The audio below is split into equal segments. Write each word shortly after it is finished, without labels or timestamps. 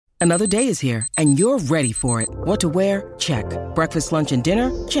Another day is here, and you're ready for it. What to wear? Check. Breakfast, lunch, and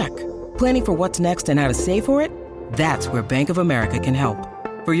dinner? Check. Planning for what's next and how to save for it? That's where Bank of America can help.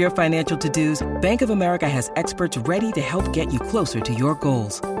 For your financial to-dos, Bank of America has experts ready to help get you closer to your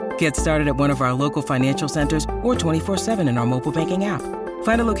goals. Get started at one of our local financial centers or 24/7 in our mobile banking app.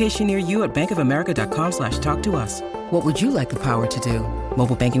 Find a location near you at bankofamerica.com/talktous. What would you like the power to do?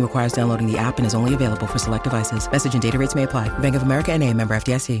 Mobile banking requires downloading the app and is only available for select devices. Message and data rates may apply. Bank of America N.A., member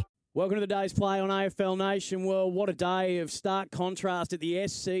FDIC. Welcome to the day's play on AFL Nation. Well, what a day of stark contrast at the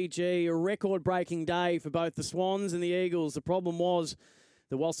SCG. A record-breaking day for both the Swans and the Eagles. The problem was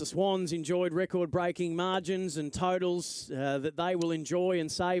that whilst the Swans enjoyed record-breaking margins and totals that they will enjoy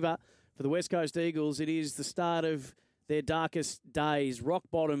and savour, for the West Coast Eagles, it is the start of their darkest days. Rock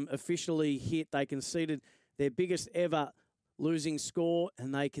bottom officially hit. They conceded their biggest ever losing score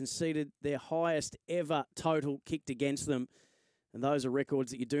and they conceded their highest ever total kicked against them. And those are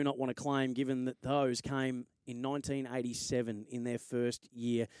records that you do not want to claim, given that those came in 1987 in their first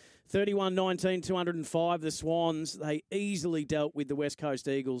year. 31-19, 205, the Swans. They easily dealt with the West Coast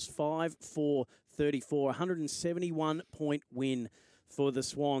Eagles. 5-4-34, 171-point win for the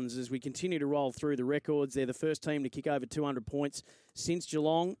Swans. As we continue to roll through the records, they're the first team to kick over 200 points since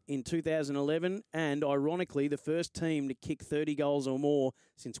Geelong in 2011. And ironically, the first team to kick 30 goals or more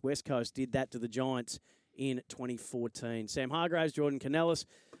since West Coast did that to the Giants in 2014. Sam Hargraves, Jordan Canellis,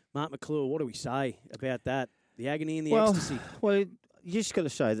 Mark McClure, what do we say about that? The agony and the ecstasy. Well, you just got to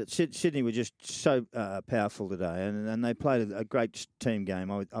say that Sydney were just so powerful today, and they played a great team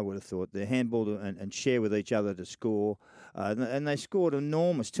game, I would have thought. They handballed and share with each other to score, and they scored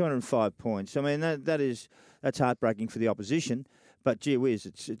enormous 205 points. I mean, that's heartbreaking for the opposition. But gee whiz,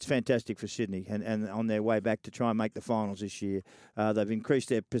 it's fantastic for Sydney and on their way back to try and make the finals this year. They've increased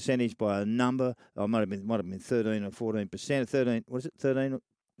their percentage by a number. It might have been 13 or 14%. 13, what is it? 13.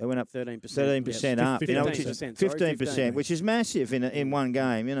 They went up 13%. 13% up, 15%, which is 15%, which is massive in one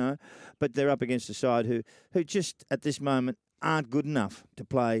game, But they're up against a side who just at this moment aren't good enough to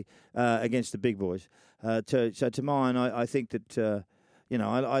play against the big boys. So to mine, I think that.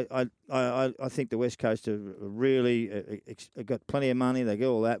 I think the West Coast have really got plenty of money. They get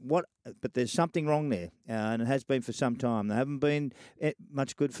all that. But there's something wrong there, and it has been for some time. They haven't been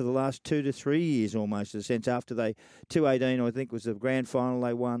much good for the last 2 to 3 years, almost. In a sense, after 2018, I think was the grand final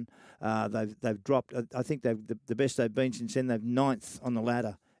they won. They've dropped. I think the best they've been since then. They're 9th on the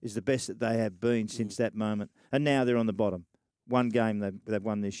ladder. Is the best that they have been since that moment, and now they're on the bottom. One game they've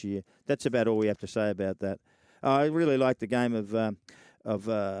won this year. That's about all we have to say about that. I really like the game of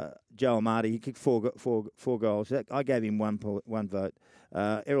Joel Marty. He kicked four goals. I gave him one vote.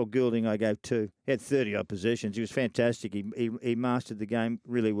 Errol Goulding, I gave 2. He had 30-odd possessions. He was fantastic. He mastered the game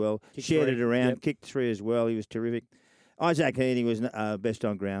really well. Shared it around, kicked 3 as well. He was terrific. Isaac Heaney was best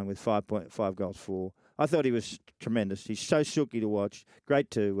on ground with 5 goals, 4. I thought he was tremendous. He's so silky to watch.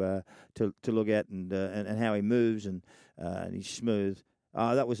 Great to look at and how he moves and he's smooth.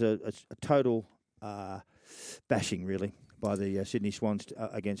 That was a total bashing, really, by the Sydney Swans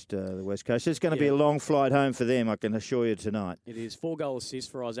against the West Coast. It's going to be a long flight home for them, I can assure you, tonight. It is 4-goal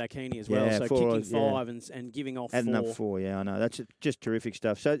assists for Isaac Heaney as well, so kicking 5 and giving off 4. Adding up 4, I know. That's just terrific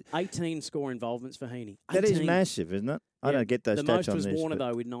stuff. So 18 score involvements for Heaney. 18. That is massive, isn't it? I don't get those stats on this. The most was Warner,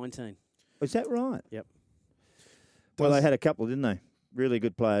 though, with 19. Is that right? Yep. Well, they had a couple, didn't they? Really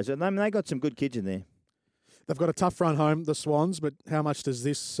good players. And they got some good kids in there. They've got a tough run home, the Swans, but how much do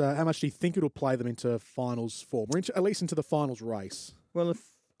you think it'll play them into finals form, or at least into the finals race? Well, if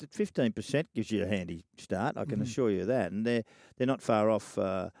 15% gives you a handy start, I can assure you that. And they're not far off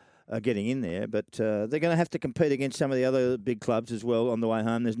getting in there, but they're going to have to compete against some of the other big clubs as well on the way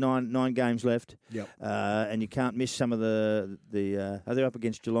home. There's nine games left. Yep. And you can't miss some of the they're up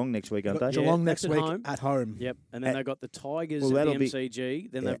against Geelong next week, aren't they? Geelong next week home. at home. Yep. And then they've got the Tigers at the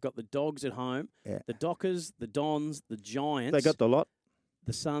MCG. Then they've got the Dogs at home. Yeah. The Dockers, the Dons, the Giants. They got the lot.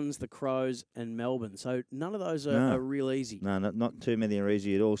 The Suns, the Crows, and Melbourne. So none of those are real easy. No, not too many are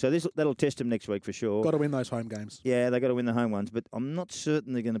easy at all. So that'll test them next week for sure. Got to win those home games. Yeah, they got to win the home ones, but I'm not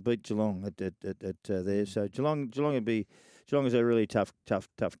certain they're going to beat Geelong at there. So Geelong is a really tough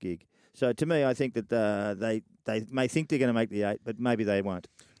gig. So to me, I think that they may think they're going to make the 8, but maybe they won't.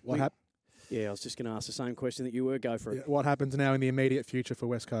 What happened? Yeah, I was just going to ask the same question that you were. Go for it. What happens now in the immediate future for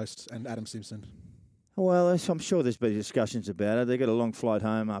West Coast and Adam Simpson? Well, I'm sure there's been discussions about it. They've got a long flight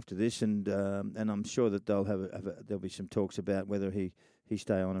home after this, and I'm sure that there'll be some talks about whether he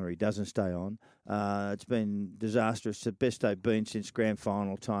stay on or he doesn't stay on. It's been disastrous. The best they've been since grand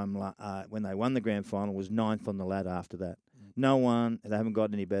final time when they won the grand final was 9th on the ladder after that. No one. They haven't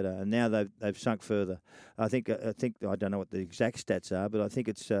gotten any better, and now they've sunk further. I think I don't know what the exact stats are, but I think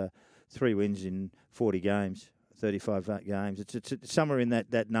it's 3 wins in 40 games, 35 games. It's somewhere in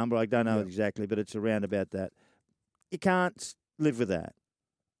that number. I don't know exactly, but it's around about that. You can't live with that.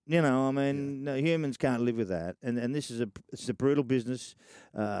 No, humans can't live with that, and this is it's a brutal business.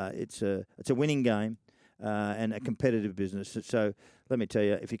 It's a winning game and a competitive business. So let me tell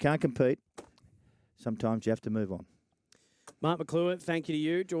you, if you can't compete, sometimes you have to move on. Mark McClure, thank you to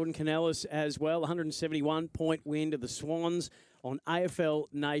you. Jordan Canellis as well. 171-point win to the Swans on AFL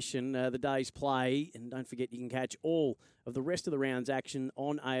Nation, the day's play. And don't forget, you can catch all of the rest of the round's action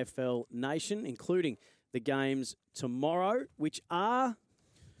on AFL Nation, including the games tomorrow, which are...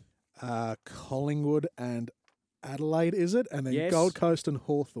 Collingwood and Adelaide, is it? And then yes. Gold Coast and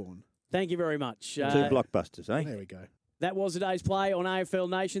Hawthorn. Thank you very much. 2 blockbusters, eh? There we go. That was today's play on AFL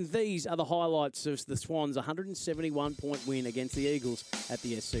Nation. These are the highlights of the Swans' 171-point win against the Eagles at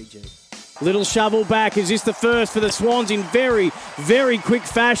the SCG. Little shovel back. Is this the first for the Swans in very, very quick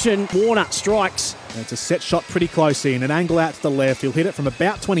fashion? Warner strikes. And it's a set shot pretty close in. An angle out to the left. He'll hit it from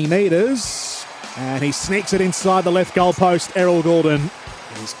about 20 metres. And he sneaks it inside the left goal post, Errol Goulden.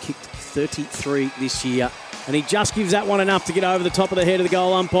 He's kicked 33 this year. And he just gives that one enough to get over the top of the head of the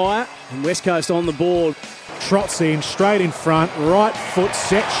goal umpire. And West Coast on the board. Trots in, straight in front, right foot,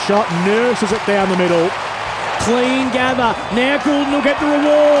 set shot, nurses it down the middle. Clean gather. Now Goulden will get the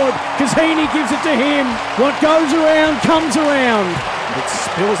reward because Heaney gives it to him. What goes around comes around. It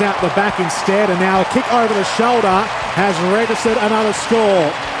spills out the back instead, and now a kick over the shoulder has registered another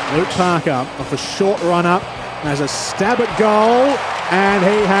score. Luke Parker off a short run up has a stab at goal, and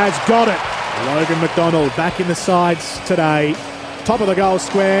he has got it. Logan McDonald back in the sides today. Top of the goal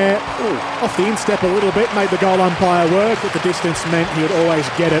square. Ooh, off the instep a little bit, made the goal umpire work, but the distance meant he would always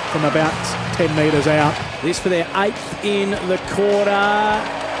get it from about 10 metres out. This for their 8th in the quarter.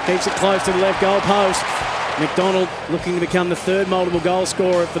 Keeps it close to the left goal post. McDonald looking to become the 3rd multiple goal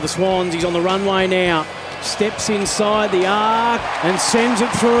scorer for the Swans. He's on the runway now. Steps inside the arc and sends it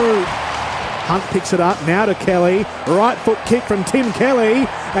through. Hunt picks it up, now to Kelly. Right foot kick from Tim Kelly,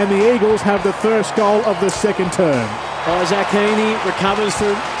 and the Eagles have the first goal of the second term. Isaac Heaney recovers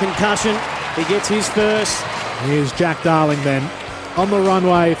from concussion. He gets his first. Here's Jack Darling then, on the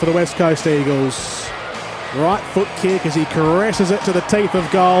runway for the West Coast Eagles. Right foot kick as he caresses it to the teeth of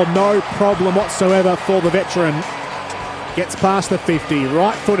goal. No problem whatsoever for the veteran. Gets past the 50.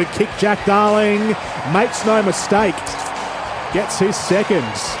 Right-footed kick, Jack Darling. Makes no mistake. Gets his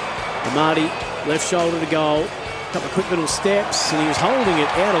seconds. Marty, left shoulder to goal. Couple of quick little steps, and he was holding it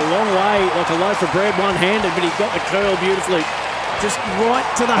out a long way like a loaf of bread one-handed, but he got the curl beautifully. Just right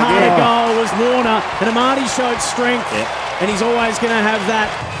to the heart of goal was Warner, and Amati showed strength, and he's always going to have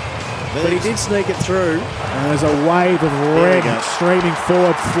that. But he did sneak it through. And there's a wave of red streaming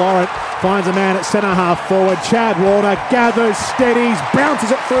forward. Florent finds a man at centre-half forward. Chad Warner gathers, steadies,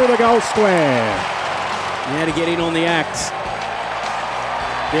 bounces it through the goal square. Now to get in on the act.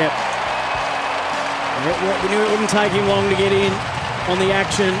 Yep. We knew it wouldn't take him long to get in on the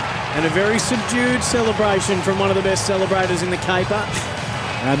action. And a very subdued celebration from one of the best celebrators in the caper.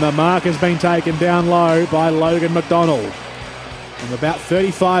 And the mark has been taken down low by Logan McDonald. From about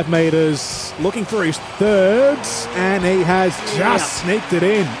 35 metres, looking for his 3rd, and he has just sneaked it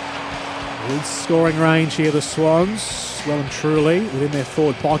in. Good scoring range here, the Swans. Well and truly within their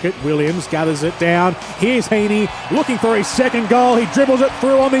forward pocket. Williams gathers it down. Here's Heaney looking for his 2nd goal. He dribbles it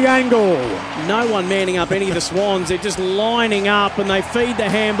through on the angle. No one manning up any of the Swans. They're just lining up and they feed the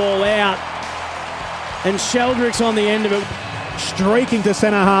handball out. And Sheldrick's on the end of it. Streaking to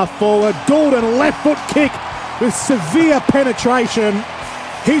centre-half forward. Goulden left foot kick with severe penetration.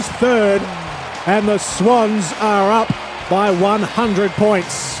 His 3rd. And the Swans are up by 100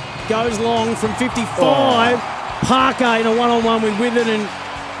 points. Goes long from 55. Parker in a one-on-one with Witherden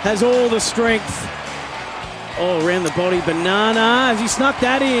has all the strength. Oh, around the body, Banana. Has he snuck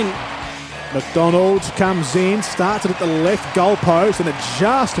that in? McDonald comes in, starts it at the left goal post, and it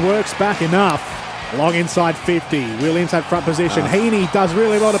just works back enough. Long inside 50. Williams had front position. Heaney does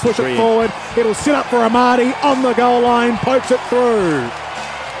really well to push it forward. It'll sit up for Amati on the goal line, pokes it through.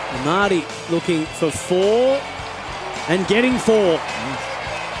 Amati looking for 4 and getting 4.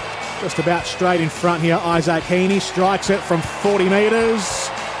 Just about straight in front here, Isaac Heaney strikes it from 40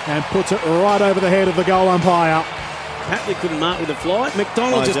 metres and puts it right over the head of the goal umpire. Patley couldn't mark with a flight.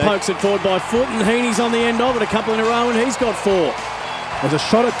 McDonald just pokes it forward by foot, and Heaney's on the end of it, a couple in a row, and he's got 4. There's a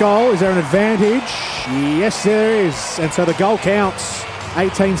shot at goal. Is there an advantage? Yes, there is. And so the goal counts.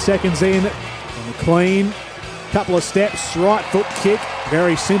 18 seconds in. And McLean, couple of steps, right foot kick.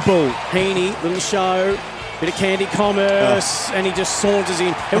 Very simple. Heaney, little show. Bit of candy commerce, and he just saunters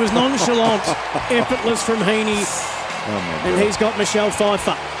in. It was nonchalant, effortless from Heaney, and he's got Michelle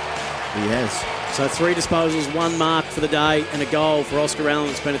Pfeiffer. He has. So 3 disposals, 1 mark for the day, and a goal for Oscar Allen.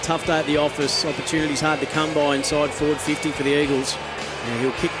 It's been a tough day at the office. Opportunities hard to come by inside forward 50 for the Eagles. Now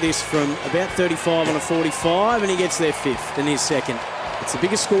he'll kick this from about 35 on a 45, and he gets their 5th and his 2nd. It's the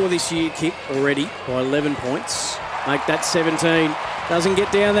biggest score this year, kick already by 11 points. Make that 17. Doesn't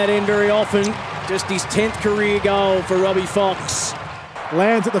get down that end very often. Just his 10th career goal for Robbie Fox.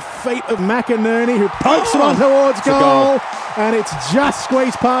 Lands at the feet of McInerney, who pokes it on towards goal. And it's just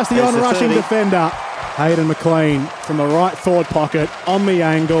squeezed past the on-rushing defender. Hayden McLean from the right forward pocket on the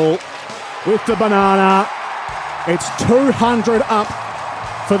angle with the banana. It's 200 up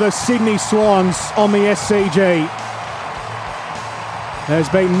for the Sydney Swans on the SCG. There's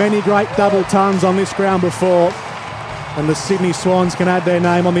been many great double tons on this ground before, and the Sydney Swans can add their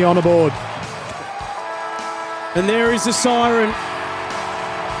name on the honour board. And there is the siren.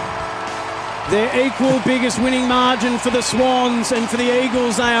 Their equal biggest winning margin for the Swans, and for the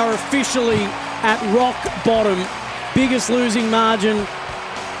Eagles, they are officially at rock bottom. Biggest losing margin,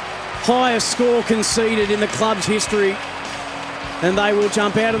 highest score conceded in the club's history. And they will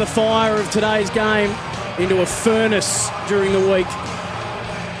jump out of the fire of today's game into a furnace during the week.